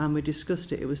 And we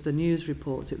discussed it. It was the news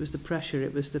reports, it was the pressure,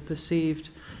 it was the perceived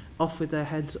off with their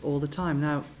heads all the time.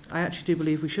 Now, I actually do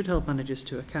believe we should hold managers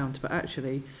to account, but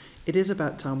actually it is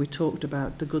about time we talked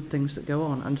about the good things that go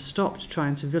on and stopped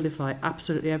trying to vilify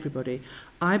absolutely everybody.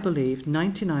 I believe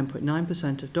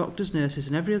 99.9% of doctors, nurses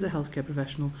and every other healthcare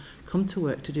professional come to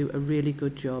work to do a really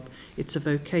good job. It's a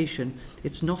vocation.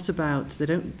 It's not about, they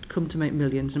don't come to make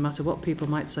millions, no matter what people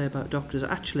might say about doctors.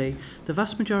 Actually, the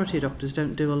vast majority of doctors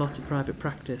don't do a lot of private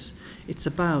practice. It's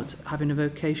about having a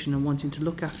vocation and wanting to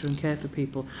look after and care for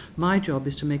people. My job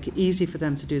is to make it easy for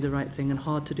them to do the right thing and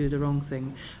hard to do the wrong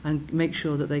thing, and make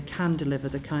sure that they can deliver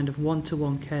the kind of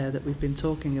one-to-one care that we've been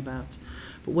talking about.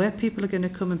 But where people are going to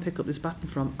come and pick up this baton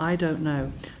from, I don't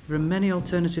know. There are many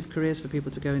alternative careers for people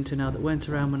to go into now that weren't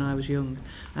around when I was young.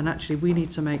 And actually, we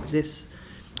need to make this,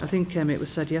 I think it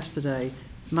was said yesterday,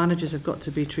 managers have got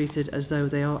to be treated as though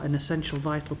they are an essential,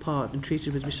 vital part and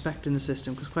treated with respect in the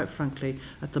system, because quite frankly,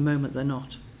 at the moment, they're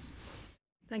not.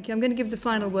 Thank you. I'm going to give the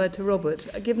final word to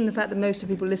Robert. Given the fact that most of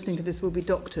the people listening to this will be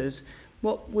doctors,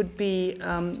 what would be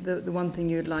the one thing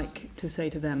you'd like to say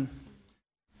to them?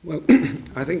 Well,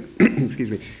 I think, excuse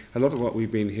me, a lot of what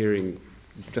we've been hearing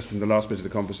just in the last bit of the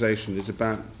conversation is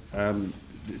about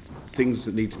things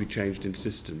that need to be changed in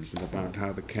systems and about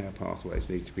how the care pathways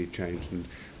need to be changed, and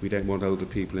we don't want older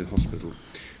people in hospital.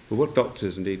 But what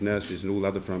doctors, indeed nurses and all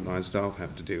other frontline staff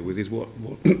have to deal with is what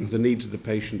the needs of the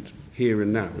patient here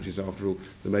and now, which is after all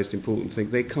the most important thing.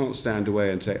 They can't stand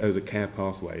away and say, oh, the care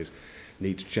pathways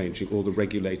need changing, or the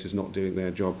regulators not doing their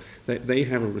job. They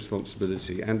have a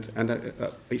responsibility, and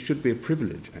it should be a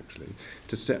privilege, actually,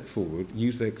 to step forward,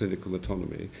 use their clinical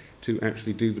autonomy to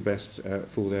actually do the best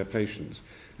for their patients.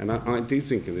 And I do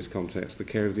think in this context the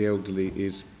care of the elderly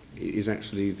is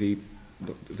actually the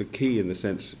key, in the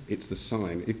sense it's the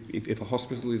sign. If a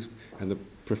hospital is, and the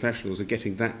professionals are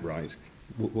getting that right,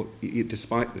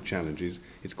 despite the challenges,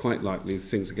 it's quite likely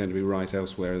things are going to be right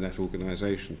elsewhere in that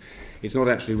organisation. It's not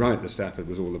actually right that Stafford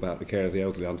was all about the care of the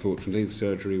elderly, unfortunately. The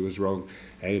surgery was wrong,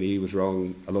 A&E was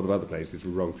wrong, a lot of other places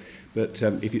were wrong. But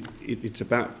it's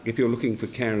about, if you're looking for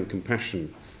care and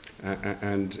compassion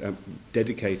and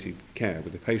dedicated care,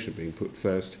 with the patient being put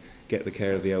first, get the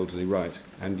care of the elderly right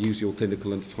and use your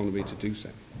clinical autonomy to do so.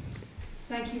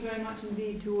 Thank you very much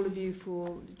indeed to all of you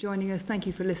for joining us. Thank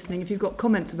you for listening. If you've got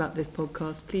comments about this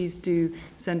podcast, please do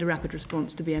send a rapid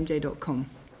response to bmj.com.